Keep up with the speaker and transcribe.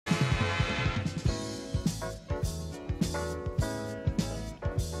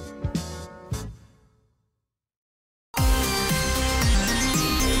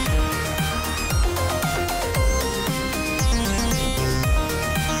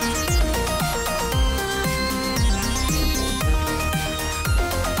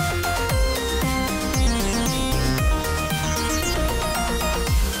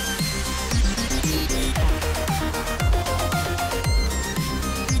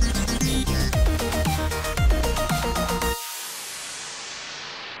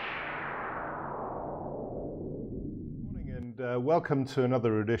Welcome to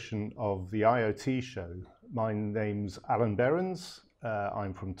another edition of the IoT show. My name's Alan Behrens.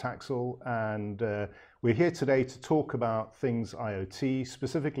 I'm from Taxel, and we're here today to talk about things IoT,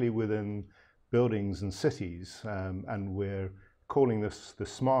 specifically within buildings and cities. And we're calling this the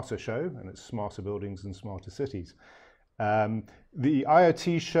Smarter Show, and it's Smarter Buildings and Smarter Cities. The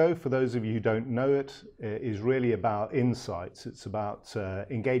IoT show, for those of you who don't know it, is really about insights. It's about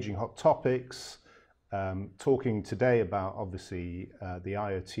engaging hot topics, talking today about obviously the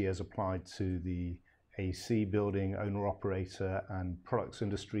IoT as applied to the AC building owner operator and products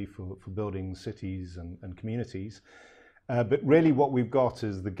industry for buildings, cities and communities. But really what we've got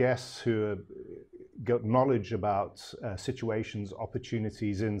is the guests who have got knowledge about situations,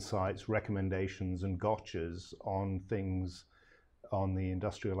 opportunities, insights, recommendations and gotchas on things on the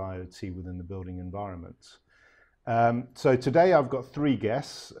industrial IoT within the building environment. So today I've got three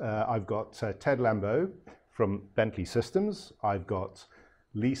guests. I've got Ted Lambeau from Bentley Systems. I've got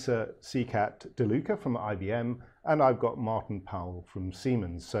Lisa Seacat DeLuca from IBM, and I've got Martin Powell from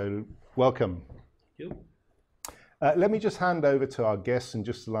Siemens. So welcome. Thank you. Let me just hand over to our guests and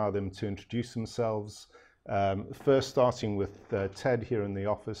just allow them to introduce themselves. First starting with Ted here in the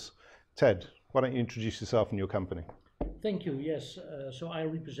office. Ted, why don't you introduce yourself and your company? Thank you, yes. So I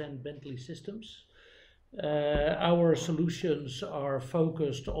represent Bentley Systems. Our solutions are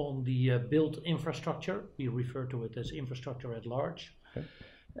focused on the built infrastructure. We refer to it as infrastructure at large. Okay.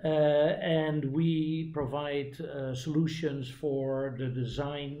 And we provide solutions for the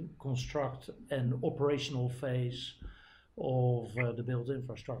design, construct and operational phase of the built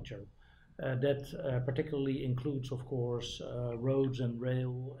infrastructure. That particularly includes, of course, roads and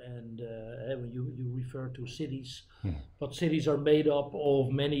rail, and when you refer to cities. But cities are made up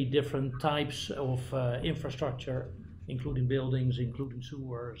of many different types of infrastructure, including buildings, including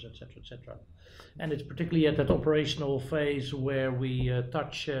sewers, etc., etc. And it's particularly at that operational phase where we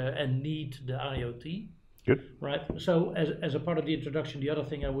touch and need the IoT. Good. Right. So as a part of the introduction, the other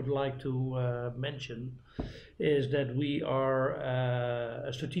thing I would like to mention is that we are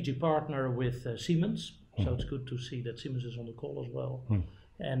a strategic partner with Siemens. So it's good to see that Siemens is on the call as well.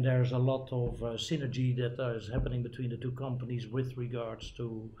 And there's a lot of synergy that is happening between the two companies with regards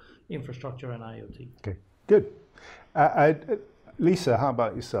to infrastructure and IoT. Okay, good. Lisa, how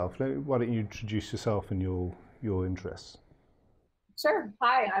about yourself? Why don't you introduce yourself and your interests? Sure.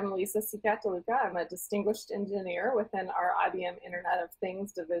 Hi, I'm Lisa Seacat DeLuca. I'm a distinguished engineer within our IBM Internet of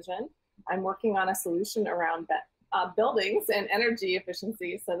Things division. I'm working on a solution around buildings and energy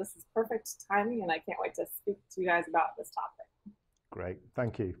efficiency. So this is perfect timing, and I can't wait to speak to you guys about this topic. Great,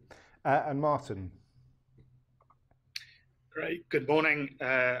 thank you. And Martin. Great, good morning.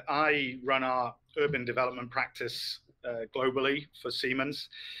 I run our urban development practice globally for Siemens.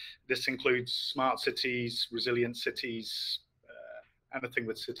 This includes smart cities, resilient cities, anything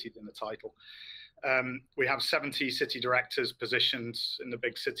with cities in the title. We have 70 city directors positioned in the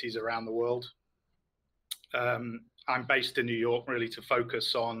big cities around the world. I'm based in New York, really to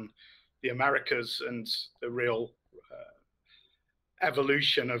focus on the Americas and the real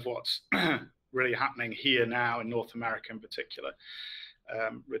evolution of what's really happening here now in North America in particular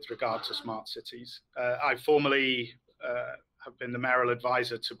with regard to smart cities. I formerly have been the mayoral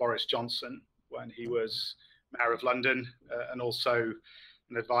advisor to Boris Johnson when he was Mayor of London, and also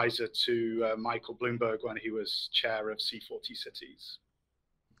an advisor to Michael Bloomberg when he was chair of C40 Cities.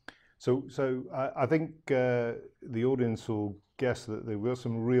 So I think the audience will guess that there was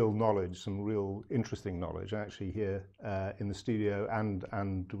some real knowledge, some real interesting knowledge actually here in the studio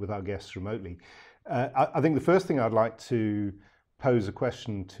and with our guests remotely. I think the first thing I'd like to pose a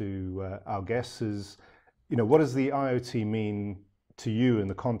question to our guests is, what does the IoT mean to you in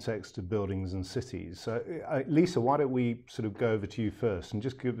the context of buildings and cities? So Lisa, why don't we sort of go over to you first and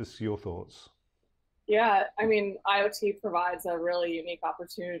just give us your thoughts? Yeah, I mean, IoT provides a really unique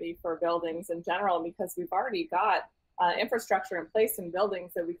opportunity for buildings in general because we've already got infrastructure in place in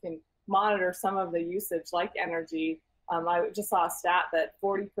buildings that we can monitor some of the usage like energy. I just saw a stat that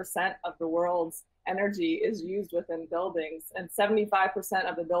 40% of the world's energy is used within buildings, and 75%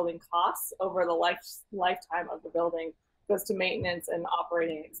 of the building costs over the lifetime of the building goes to maintenance and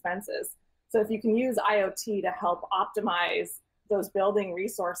operating expenses. So if you can use IoT to help optimize those building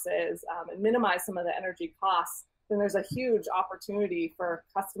resources and minimize some of the energy costs, then there's a huge opportunity for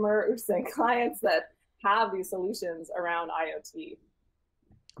customers and clients that have these solutions around IoT.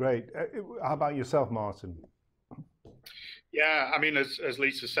 Great. How about yourself, Martin? Yeah, I mean, as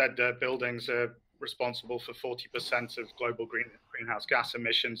Lisa said, buildings are responsible for 40% of global greenhouse gas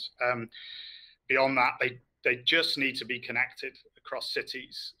emissions. Beyond that, they just need to be connected across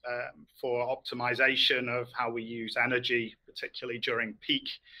cities for optimization of how we use energy, particularly during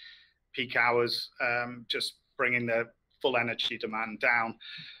peak hours, just bringing the full energy demand down,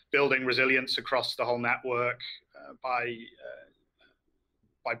 building resilience across the whole network by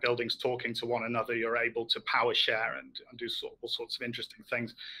buildings talking to one another. You're able to power share and do all sorts of interesting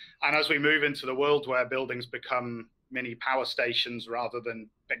things. And as we move into the world where buildings become mini power stations rather than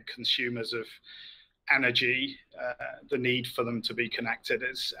big consumers of energy, the need for them to be connected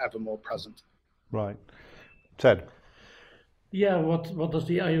is ever more present. Right. Ted? Yeah, what does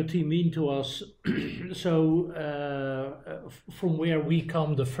the IoT mean to us? So from where we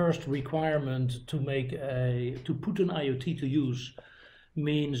come, the first requirement to put an IoT to use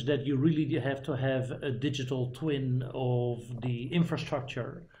means that you really have to have a digital twin of the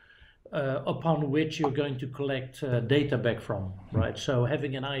infrastructure upon which you're going to collect data back from, right? So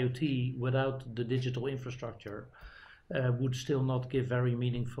having an IoT without the digital infrastructure would still not give very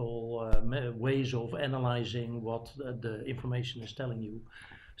meaningful ways of analyzing what the information is telling you.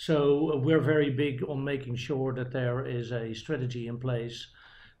 So we're very big on making sure that there is a strategy in place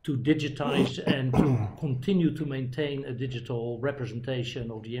to digitize and to continue to maintain a digital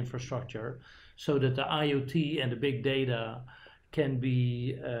representation of the infrastructure so that the IoT and the big data can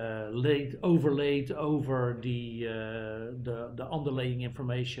be overlaid over the underlying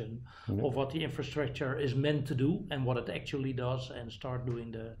information of what the infrastructure is meant to do and what it actually does, and start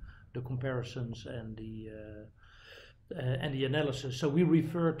doing the comparisons and the analysis. So we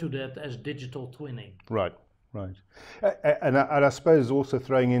refer to that as digital twinning. Right. Right. And I suppose also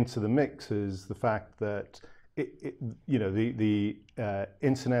throwing into the mix is the fact that the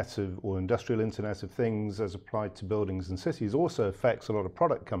Internet of, or Industrial Internet of Things as applied to buildings and cities also affects a lot of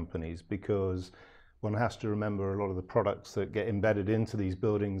product companies, because one has to remember a lot of the products that get embedded into these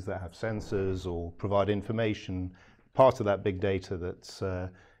buildings that have sensors or provide information, part of that big data that's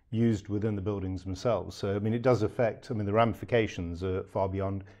used within the buildings themselves. So, I mean, it does affect, the ramifications are far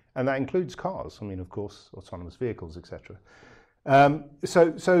beyond, and that includes cars. Of course, autonomous vehicles, etc.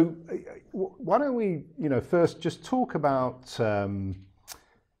 So why don't we, first just talk about,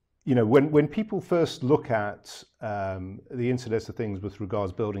 when people first look at the Internet of Things with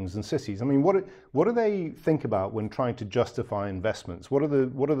regards to buildings and cities. What do they think about when trying to justify investments? What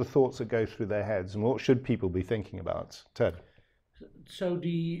are the thoughts that go through their heads, and what should people be thinking about? Ted? So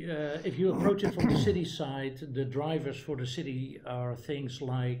if you approach it from the city side, the drivers for the city are things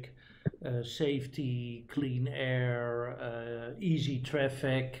like safety, clean air, easy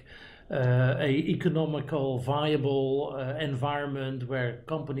traffic, a economical, viable environment where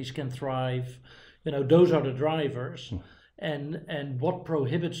companies can thrive. Those are the drivers, and what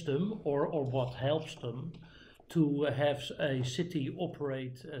prohibits them or what helps them to have a city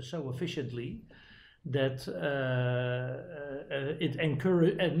operate so efficiently that it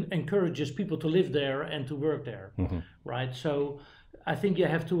encourages people to live there and to work there, right? So I think you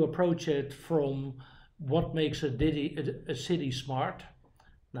have to approach it from what makes a city smart.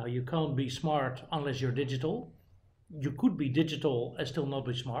 Now, you can't be smart unless you're digital. You could be digital and still not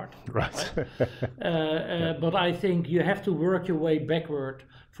be smart. Right. But I think you have to work your way backward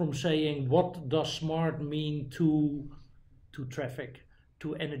from saying, what does smart mean to traffic,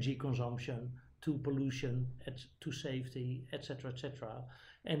 to energy consumption, to pollution, to safety, etc., etc.,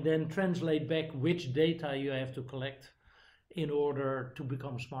 and then translate back which data you have to collect in order to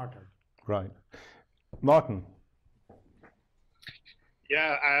become smarter. Right. Martin?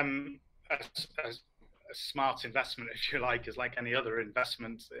 Yeah, a smart investment, if you like, is like any other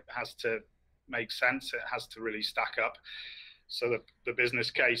investment. It has to make sense. It has to really stack up. So the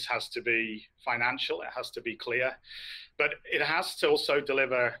business case has to be financial. It has to be clear. But it has to also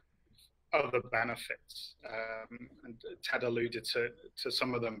deliver other benefits, and Ted alluded to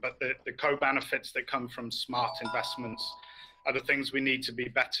some of them, but the co-benefits that come from smart investments are the things we need to be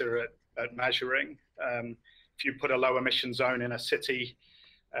better at measuring. If you put a low emission zone in a city,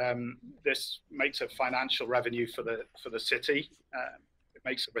 this makes a financial revenue for the city. It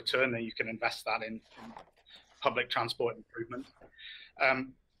makes a return, and you can invest that in public transport improvement.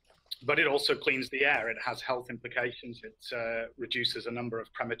 But it also cleans the air. It has health implications. It reduces a number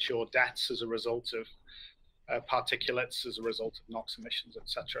of premature deaths as a result of particulates, as a result of NOx emissions,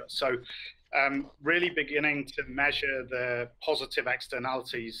 etc. So really beginning to measure the positive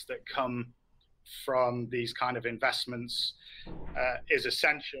externalities that come from these kind of investments is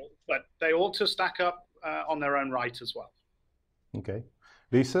essential, but they ought to stack up on their own right as well. Okay.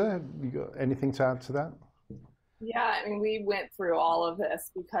 Lisa, have you got anything to add to that? Yeah, we went through all of this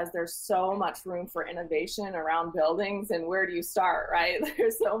because there's so much room for innovation around buildings, and where do you start, right?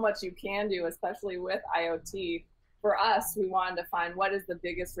 There's so much you can do, especially with IoT. For us, we wanted to find what is the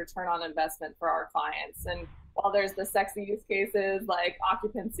biggest return on investment for our clients. And while there's the sexy use cases like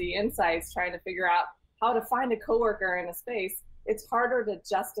occupancy insights, trying to figure out how to find a coworker in a space, it's harder to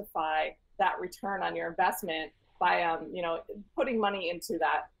justify that return on your investment by putting money into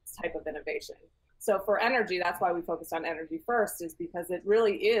that type of innovation. So for energy, that's why we focused on energy first, is because it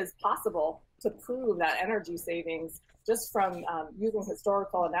really is possible to prove that energy savings just from using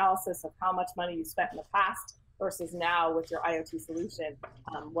historical analysis of how much money you spent in the past versus now with your IoT solution,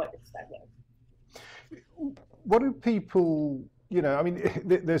 what you're spending. What do people, I mean,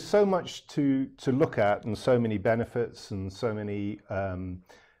 there's so much to look at and so many benefits and so many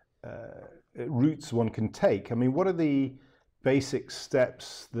routes one can take. I mean, what are the basic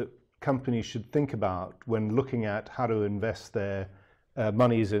steps that companies should think about when looking at how to invest their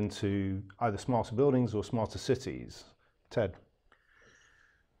monies into either smarter buildings or smarter cities? Ted?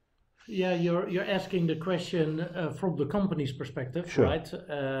 Yeah, you're asking the question from the company's perspective, sure. Right?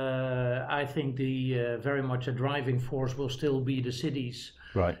 I think the very much a driving force will still be the cities,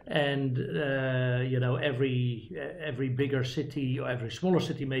 right? And every bigger city or every smaller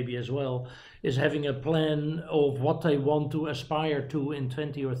city maybe as well is having a plan of what they want to aspire to in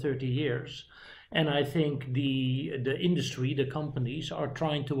 20 or 30 years. And I think the industry, the companies, are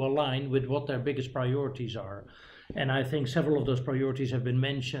trying to align with what their biggest priorities are. And I think several of those priorities have been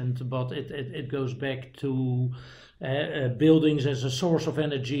mentioned, but it goes back to buildings as a source of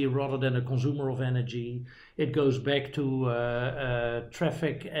energy rather than a consumer of energy. It goes back to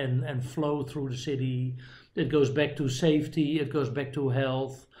traffic and flow through the city. It goes back to safety. It goes back to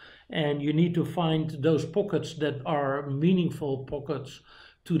health. And you need to find those pockets that are meaningful pockets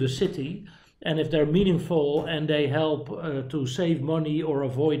to the city. And if they're meaningful and they help to save money or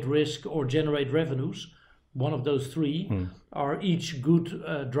avoid risk or generate revenues, one of those three are each good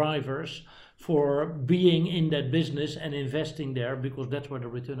drivers for being in that business and investing there, because that's where the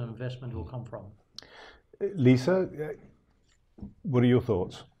return on investment will come from. Lisa, what are your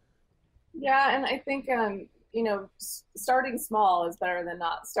thoughts? Yeah, and I think starting small is better than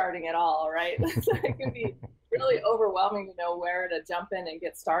not starting at all, right? It can be really overwhelming to know where to jump in and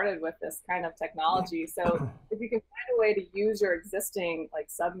get started with this kind of technology. So if you can find a way to use your existing like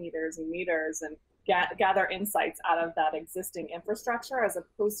sub-meters and meters and gather insights out of that existing infrastructure, as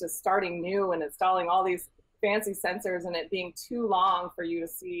opposed to starting new and installing all these fancy sensors and it being too long for you to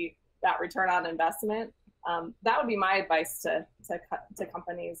see that return on investment, that would be my advice to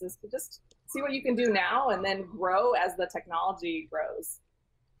companies, is to just see what you can do now and then grow as the technology grows.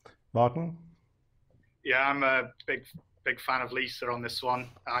 Martin? Yeah, I'm a big fan of Lisa on this one.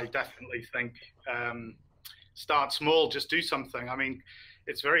 I definitely think start small, just do something. I mean,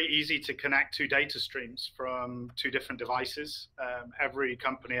 it's very easy to connect two data streams from two different devices. Every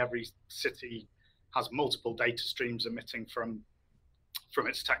company, every city has multiple data streams emitting from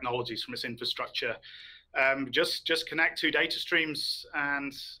its technologies, from its infrastructure. Just connect two data streams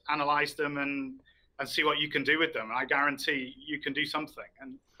and analyze them and see what you can do with them. I guarantee you can do something.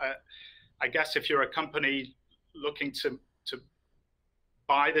 And I guess if you're a company looking to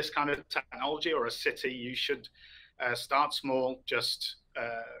buy this kind of technology, or a city, you should start small, just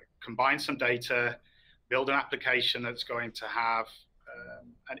combine some data, build an application that's going to have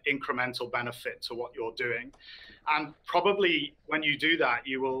an incremental benefit to what you're doing. And probably when you do that,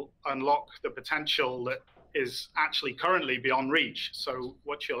 you will unlock the potential that is actually currently beyond reach. So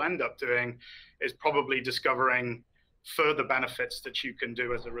what you'll end up doing is probably discovering further benefits that you can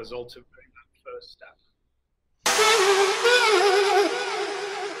do as a result of doing that first step.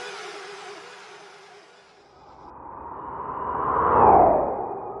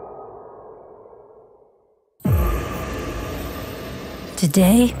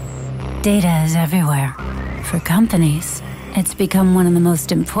 Today, data is everywhere. For companies, it's become one of the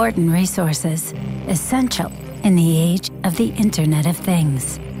most important resources, essential in the age of the Internet of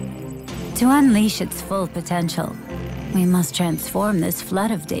Things. To unleash its full potential, we must transform this flood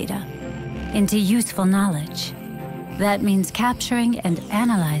of data into useful knowledge. That means capturing and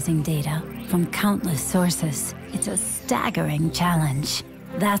analyzing data from countless sources. It's a staggering challenge.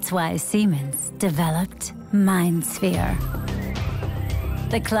 That's why Siemens developed MindSphere,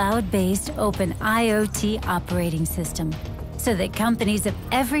 the cloud-based open IoT operating system, so that companies of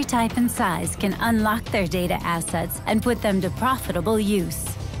every type and size can unlock their data assets and put them to profitable use.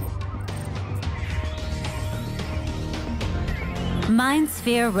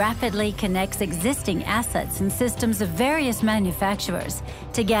 MindSphere rapidly connects existing assets and systems of various manufacturers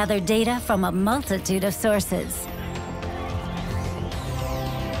to gather data from a multitude of sources.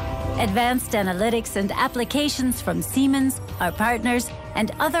 Advanced analytics and applications from Siemens, our partners,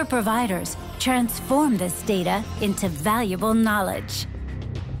 and other providers transform this data into valuable knowledge.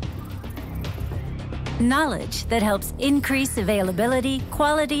 Knowledge that helps increase availability,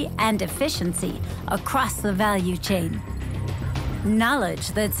 quality, and efficiency across the value chain. Knowledge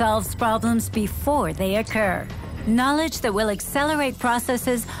that solves problems before they occur. Knowledge that will accelerate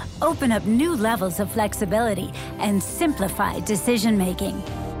processes, open up new levels of flexibility, and simplify decision-making.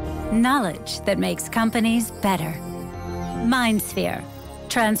 Knowledge that makes companies better. MindSphere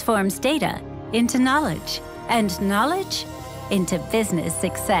transforms data into knowledge, and knowledge into business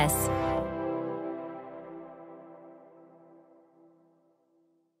success.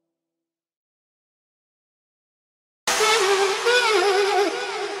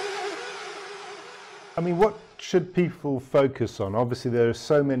 I mean, what should people focus on? Obviously, there are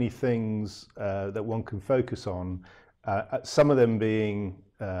so many things that one can focus on, some of them being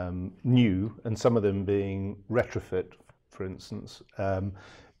new and some of them being retrofit, for instance.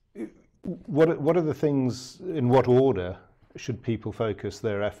 What are the things, in what order should people focus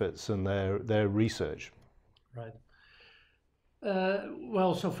their efforts and their research? Right.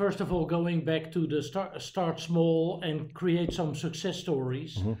 Well, so first of all, going back to the start small and create some success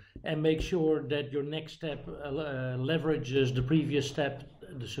stories, and make sure that your next step leverages the previous step,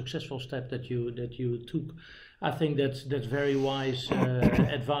 the successful step that you took. I think that's very wise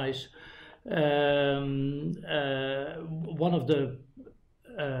advice. One of the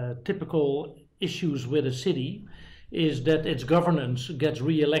typical issues with a city is that its governance gets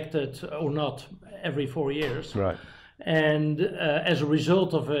re-elected or not every 4 years. Right. And as a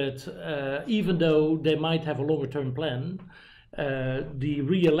result of it, even though they might have a longer term plan, the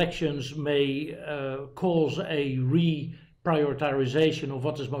re-elections may cause a reprioritization of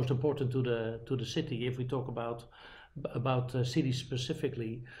what is most important to the city, if we talk about cities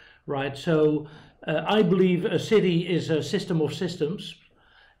specifically, right? So I believe a city is a system of systems,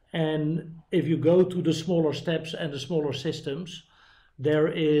 and if you go to the smaller steps and the smaller systems, there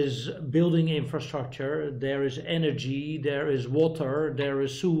is building infrastructure, there is energy, there is water, there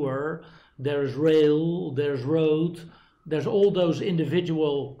is sewer, there is rail, there's road, there's all those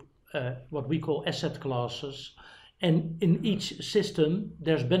individual, what we call asset classes. And in each system,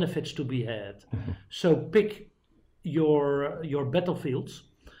 there's benefits to be had. So pick your battlefields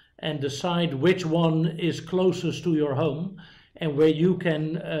and decide which one is closest to your home and where you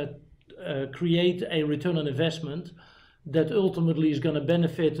can create a return on investment that ultimately is going to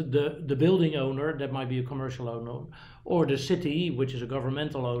benefit the building owner, that might be a commercial owner, or the city, which is a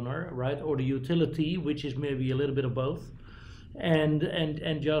governmental owner, right, or the utility, which is maybe a little bit of both, and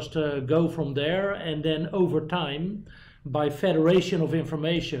just go from there. And then over time, by federation of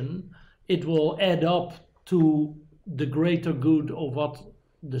information, it will add up to the greater good of what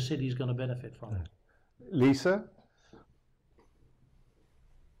the city is going to benefit from. Lisa?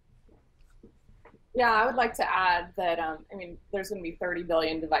 Yeah, I would like to add that, I mean, there's going to be 30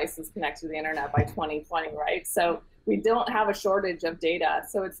 billion devices connected to the internet by 2020, right? So we don't have a shortage of data.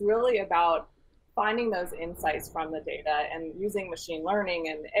 So it's really about finding those insights from the data and using machine learning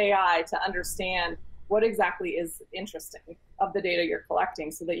and AI to understand what exactly is interesting of the data you're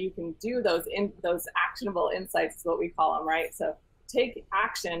collecting so that you can do those actionable insights is what we call them, right? So take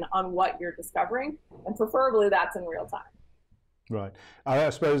action on what you're discovering, and preferably that's in real time. Right. I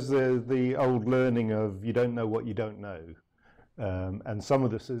suppose the old learning of you don't know what you don't know. And some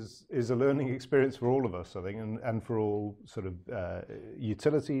of this is a learning experience for all of us, I think, and for all sort of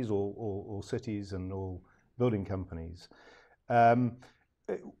utilities or cities and all building companies.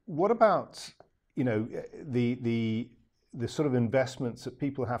 What about, you know, the sort of investments that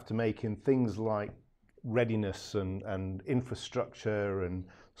people have to make in things like readiness and infrastructure and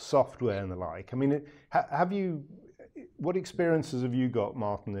software and the like? I mean, what experiences have you got,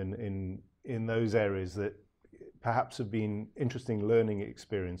 Martin, in those areas that perhaps have been interesting learning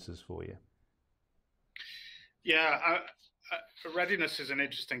experiences for you? Yeah, readiness is an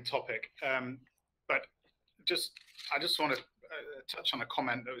interesting topic, but I just want to touch on a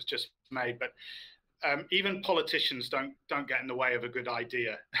comment that was just made. But even politicians don't get in the way of a good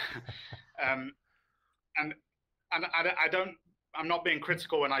idea, and I'm not being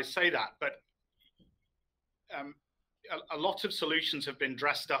critical when I say that, but a lot of solutions have been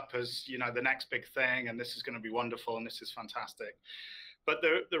dressed up as, you know, the next big thing, and this is going to be wonderful, and this is fantastic. But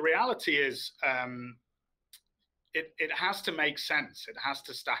the reality is, it has to make sense. It has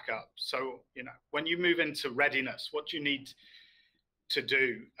to stack up. So, you know, when you move into readiness, what you need to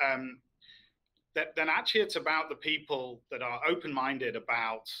do, then actually it's about the people that are open-minded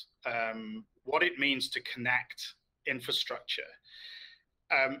about what it means to connect infrastructure.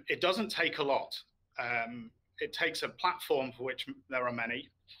 It doesn't take a lot. It takes a platform for which there are many.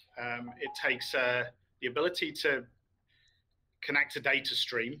 It takes the ability to connect a data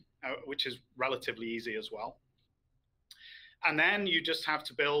stream which is relatively easy as well. And then you just have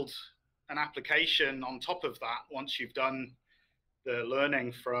to build an application on top of that once you've done the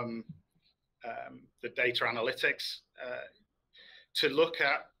learning from the data analytics to look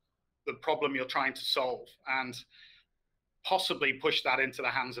at the problem you're trying to solve and possibly push that into the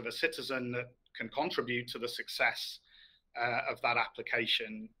hands of a citizen that can contribute to the success of that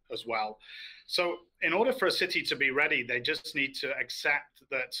application as well. So in order for a city to be ready, they just need to accept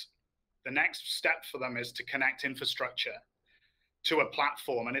that the next step for them is to connect infrastructure to a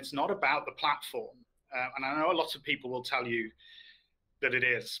platform. And it's not about the platform. And I know a lot of people will tell you that it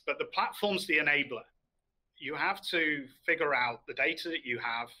is, but the platform's the enabler. You have to figure out the data that you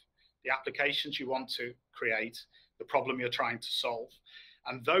have, the applications you want to create, the problem you're trying to solve.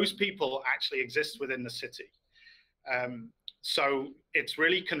 And those people actually exist within the city. So it's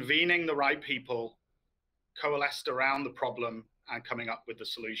really convening the right people, coalesced around the problem and coming up with the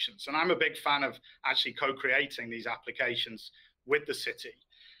solutions. And I'm a big fan of actually co-creating these applications with the city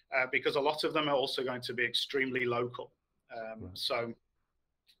because a lot of them are also going to be extremely local. Right. So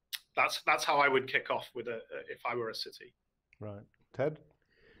that's how I would kick off with if I were a city. Right. Ted?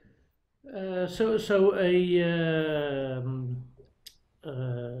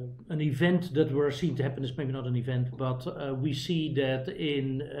 An event that we're seeing to happen is maybe not an event, but we see that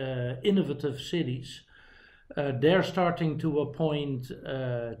in innovative cities, they're starting to appoint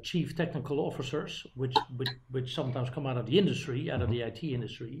chief technical officers, which sometimes come out of the industry, out of the IT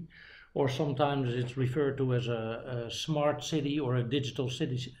industry, or sometimes it's referred to as a smart city or a digital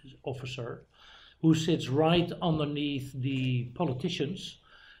city officer, who sits right underneath the politicians,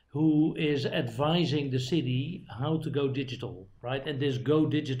 who is advising the city how to go digital, right? And this go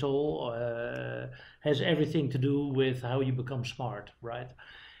digital has everything to do with how you become smart, right?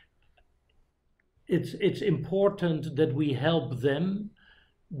 It's important that we help them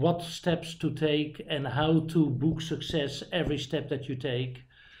what steps to take and how to book success every step that you take.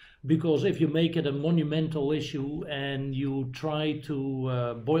 Because if you make it a monumental issue and you try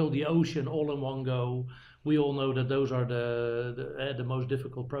to boil the ocean all in one go, we all know that those are the most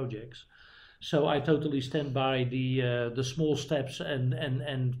difficult projects. So I totally stand by the small steps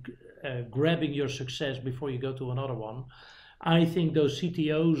and grabbing your success before you go to another one. I think those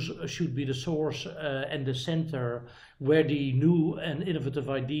CTOs should be the source and the center where the new and innovative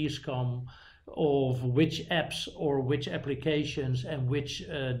ideas come of which apps or which applications and which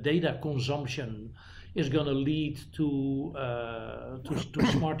data consumption is going to lead to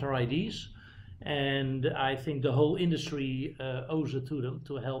smarter ideas. And I think the whole industry owes it to them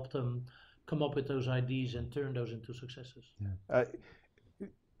to help them come up with those ideas and turn those into successes. Yeah.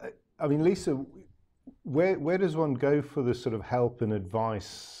 I mean, Lisa, where does one go for the sort of help and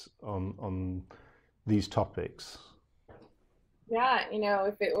advice on these topics? Yeah,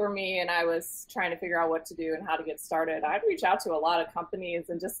 if it were me and I was trying to figure out what to do and how to get started, I'd reach out to a lot of companies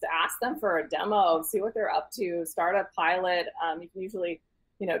and just ask them for a demo, see what they're up to, start a pilot. You can usually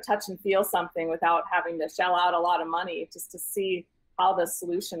touch and feel something without having to shell out a lot of money, just to see how the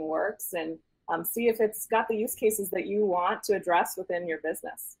solution works and see if it's got the use cases that you want to address within your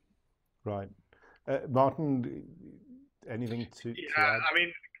business. Right. Martin, anything to add? I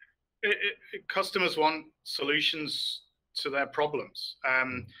mean, customers want solutions to their problems.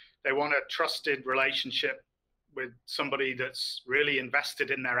 They want a trusted relationship with somebody that's really invested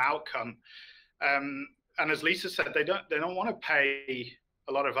in their outcome. And as Lisa said, they don't want to pay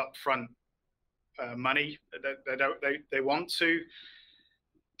a lot of upfront money. They want to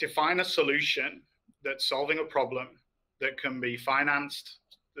define a solution that's solving a problem that can be financed,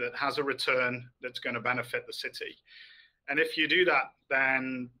 that has a return that's going to benefit the city. And if you do that,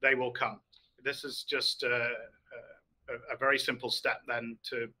 then they will come. This is just a very simple step then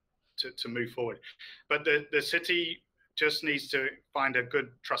to move forward. But the city just needs to find a good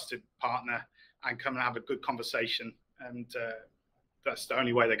trusted partner and come and have a good conversation, and that's the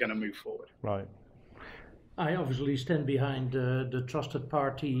only way they're going to move forward. Right. I obviously stand behind the trusted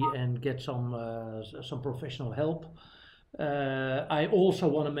party and get some professional help. I also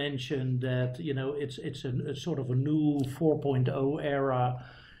want to mention that it's a sort of a new 4.0 era,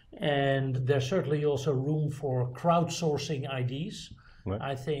 and there's certainly also room for crowdsourcing ideas. Right.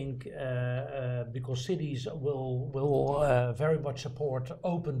 I think because cities will very much support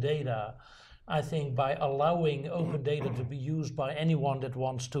open data. I think by allowing open data to be used by anyone that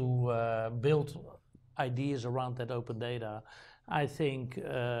wants to build ideas around that open data, I think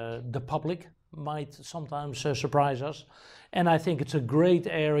the public might sometimes surprise us. And I think it's a great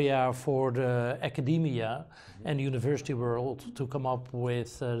area for the academia and the university world to come up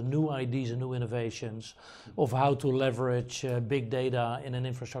with new ideas and new innovations of how to leverage big data in an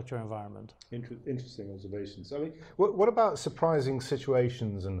infrastructure environment. Interesting observations. I mean, what about surprising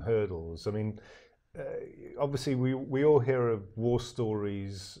situations and hurdles? I mean, obviously we all hear of war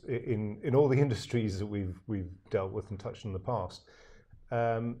stories in all the industries that we've dealt with and touched on in the past.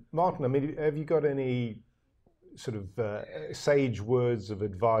 Martin, I mean, have you got any sort of sage words of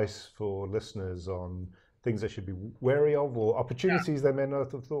advice for listeners on things they should be wary of or opportunities they may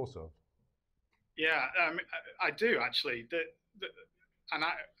not have thought of? Yeah, I do actually.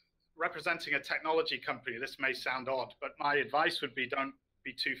 Representing a technology company, this may sound odd, but my advice would be don't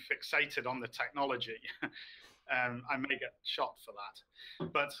be too fixated on the technology. I may get shot for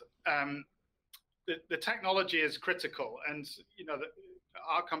that, but the technology is critical, and you know,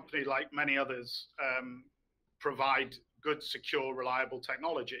 our company, like many others, provide good, secure, reliable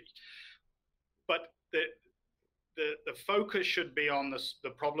technology. But the focus should be on the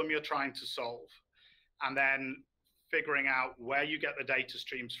problem you're trying to solve, and then figuring out where you get the data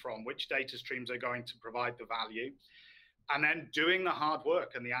streams from, which data streams are going to provide the value, and then doing the hard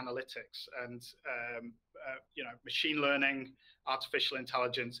work and the analytics. And you know, machine learning, artificial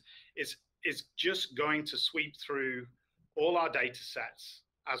intelligence is just going to sweep through all our data sets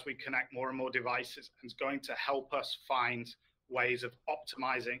as we connect more and more devices, and is going to help us find ways of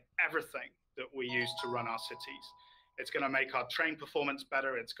optimizing everything that we use to run our cities. It's going to make our train performance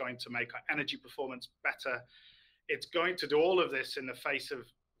better. It's going to make our energy performance better. It's going to do all of this in the face of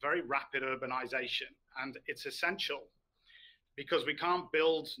very rapid urbanization. And it's essential because we can't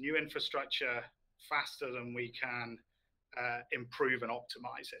build new infrastructure faster than we can improve and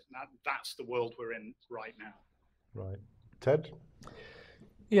optimize it. And that's the world we're in right now. Right. Ted?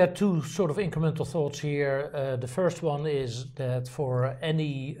 Yeah, two sort of incremental thoughts here. The first one is that for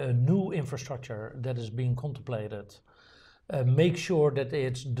any new infrastructure that is being contemplated, make sure that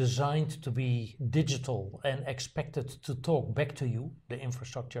it's designed to be digital and expected to talk back to you, the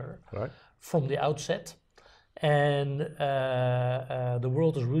infrastructure, right, from the outset. And the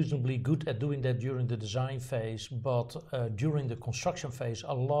world is reasonably good at doing that during the design phase, but during the construction phase,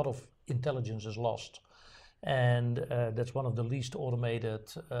 a lot of intelligence is lost. And that's one of the least automated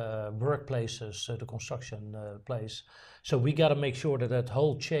workplaces, the construction place. So we got to make sure that that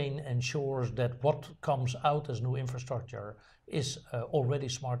whole chain ensures that what comes out as new infrastructure is already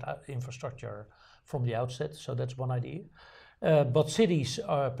smart infrastructure from the outset. So that's one idea. But cities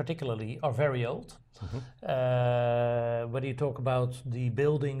particularly are very old. Mm-hmm. Whether you talk about the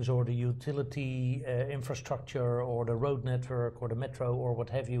buildings or the utility infrastructure or the road network or the metro or what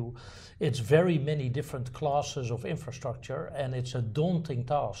have you, it's very many different classes of infrastructure, and it's a daunting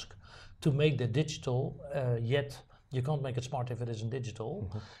task to make the digital, yet you can't make it smart if it isn't digital.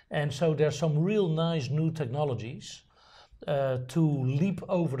 Mm-hmm. And so there's some real nice new technologies to leap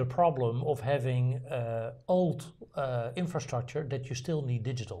over the problem of having old infrastructure that you still need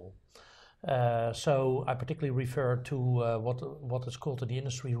digital. So I particularly refer to what is called in the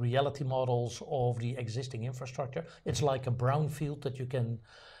industry reality models of the existing infrastructure. It's like a brownfield that you can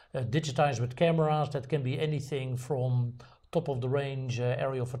digitize with cameras. That can be anything from top of the range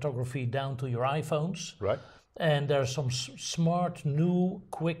aerial photography down to your iPhones. Right. And there are some smart, new,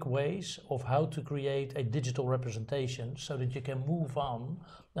 quick ways of how to create a digital representation so that you can move on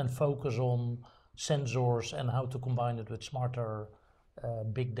and focus on sensors and how to combine it with smarter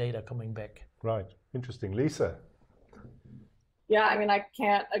big data coming back. Right. Interesting. Lisa? Yeah, I mean, I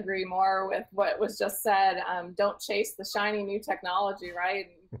can't agree more with what was just said. Don't chase the shiny new technology, right?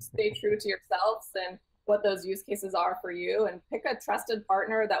 Stay true to yourselves and what those use cases are for you, and pick a trusted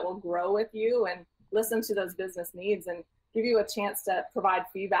partner that will grow with you and listen to those business needs and give you a chance to provide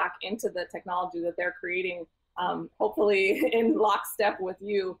feedback into the technology that they're creating, hopefully in lockstep with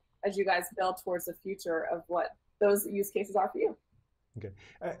you as you guys build towards the future of what those use cases are for you. Okay.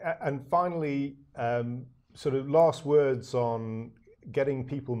 And finally, sort of last words on getting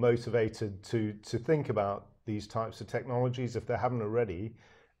people motivated to think about these types of technologies if they haven't already.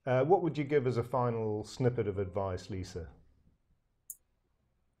 What would you give as a final snippet of advice, Lisa?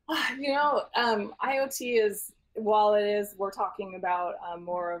 You know, IoT is, while it is, we're talking about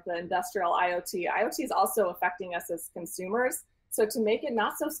more of the industrial IoT, IoT is also affecting us as consumers. So to make it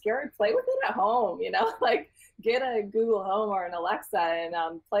not so scary, play with it at home, you know, like get a Google Home or an Alexa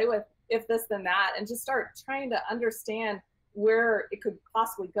and play with if this, then that, and just start trying to understand where it could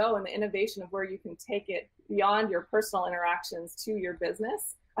possibly go and the innovation of where you can take it beyond your personal interactions to your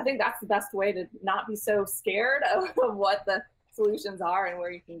business. I think that's the best way to not be so scared of what the solutions are and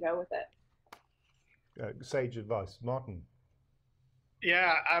where you can go with it. sage advice. Martin.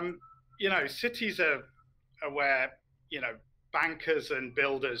 Yeah, cities are where, bankers and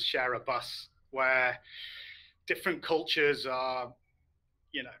builders share a bus, where different cultures are,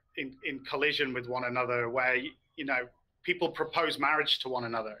 in collision with one another, where, people propose marriage to one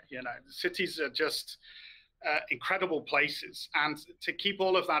another. Cities are just incredible places. And to keep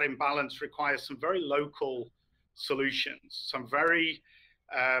all of that in balance requires some very local solutions, some very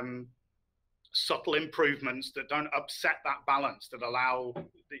subtle improvements that don't upset that balance, that allow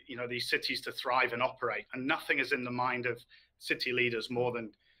these cities to thrive and operate. And nothing is in the mind of city leaders more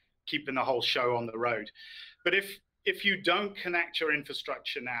than keeping the whole show on the road. But if you don't connect your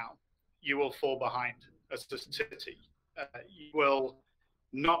infrastructure now, you will fall behind as a city. You will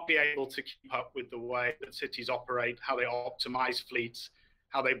not be able to keep up with the way that cities operate, how they optimize fleets,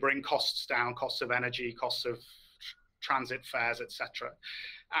 how they bring costs down, costs of energy, costs of transit fares, etc.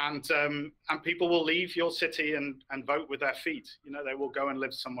 And people will leave your city and vote with their feet. They will go and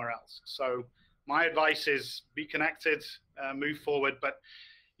live somewhere else. So my advice is be connected, move forward. But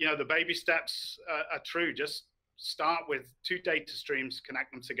the baby steps are true. Just start with 2 data streams,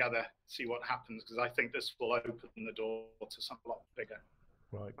 connect them together, see what happens, because I think this will open the door to something a lot bigger.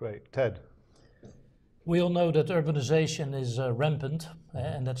 Right, great. Ted? We all know that urbanization is rampant,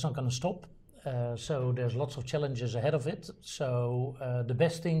 and that's not going to stop. So there's lots of challenges ahead of it. So the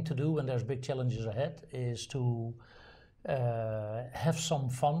best thing to do when there's big challenges ahead is to have some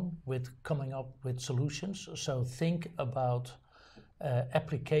fun with coming up with solutions. So think about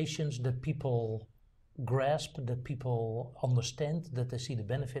applications that people grasp, that people understand, that they see the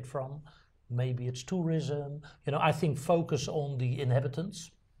benefit from. Maybe it's tourism. I think focus on the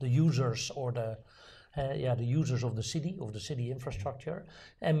inhabitants, the users, or the users of the city infrastructure,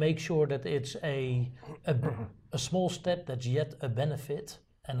 and make sure that it's a small step that's yet a benefit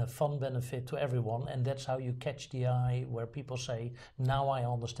and a fun benefit to everyone. And that's how you catch the eye, where people say, now I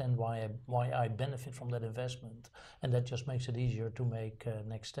understand why I benefit from that investment. And that just makes it easier to make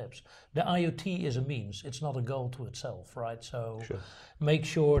next steps. The IoT is a means, it's not a goal to itself, right? So sure. Make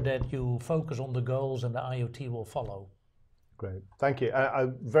sure that you focus on the goals and the IoT will follow. Great, thank you.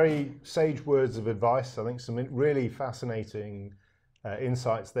 Very sage words of advice. I think some really fascinating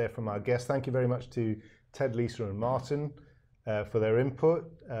insights there from our guests. Thank you very much to Ted, Lisa and Martin for their input.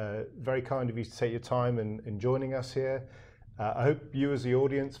 Very kind of you to take your time in joining us here. I hope you as the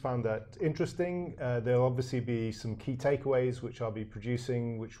audience found that interesting. There'll obviously be some key takeaways which I'll be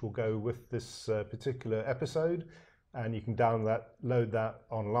producing, which will go with this particular episode. And you can download that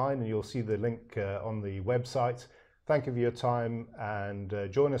online, and you'll see the link on the website. Thank you for your time, and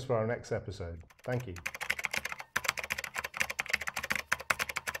join us for our next episode. Thank you.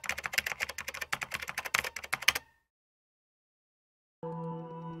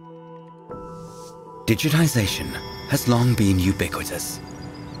 Digitization has long been ubiquitous.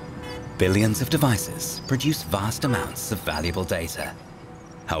 Billions of devices produce vast amounts of valuable data.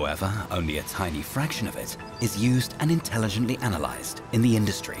 However, only a tiny fraction of it is used and intelligently analyzed in the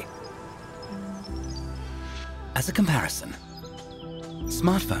industry. As a comparison,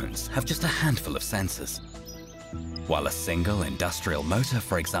 smartphones have just a handful of sensors, while a single industrial motor,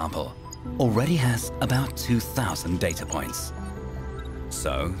 for example, already has about 2,000 data points.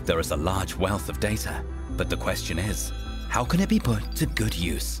 So there is a large wealth of data, but the question is, how can it be put to good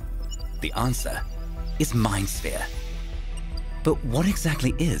use? The answer is MindSphere. But what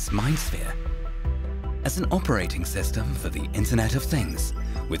exactly is MindSphere? As an operating system for the Internet of Things,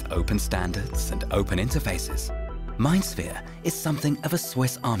 with open standards and open interfaces, MindSphere is something of a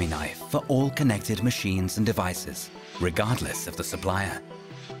Swiss Army knife for all connected machines and devices, regardless of the supplier.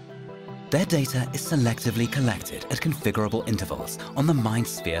 Their data is selectively collected at configurable intervals on the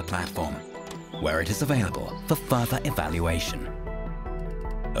MindSphere platform, where it is available for further evaluation.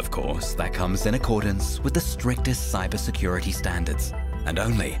 Of course, that comes in accordance with the strictest cybersecurity standards, and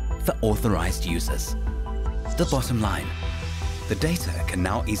only for authorized users. The bottom line: the data can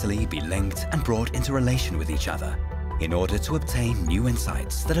now easily be linked and brought into relation with each other in order to obtain new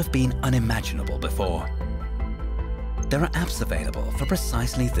insights that have been unimaginable before. There are apps available for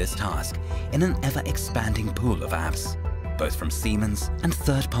precisely this task in an ever-expanding pool of apps, both from Siemens and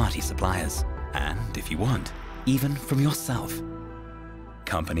third-party suppliers, and, if you want, even from yourself.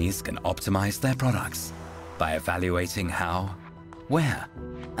 Companies can optimize their products by evaluating how, where,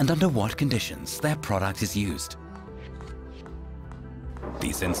 and under what conditions their product is used.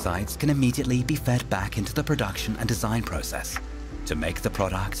 These insights can immediately be fed back into the production and design process to make the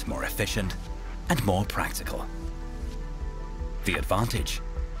product more efficient and more practical. The advantage: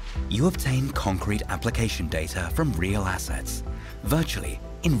 you obtain concrete application data from real assets, virtually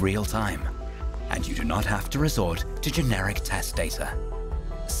in real time, and you do not have to resort to generic test data.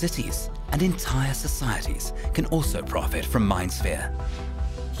 Cities and entire societies can also profit from MindSphere.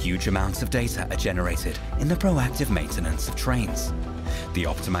 Huge amounts of data are generated in the proactive maintenance of trains, the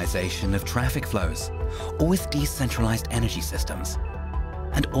optimization of traffic flows, or with decentralized energy systems.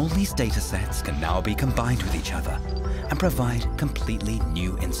 And all these data sets can now be combined with each other and provide completely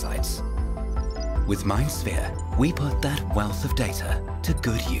new insights. With MindSphere, we put that wealth of data to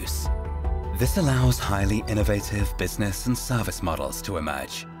good use. This allows highly innovative business and service models to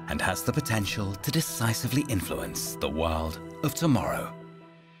emerge and has the potential to decisively influence the world of tomorrow.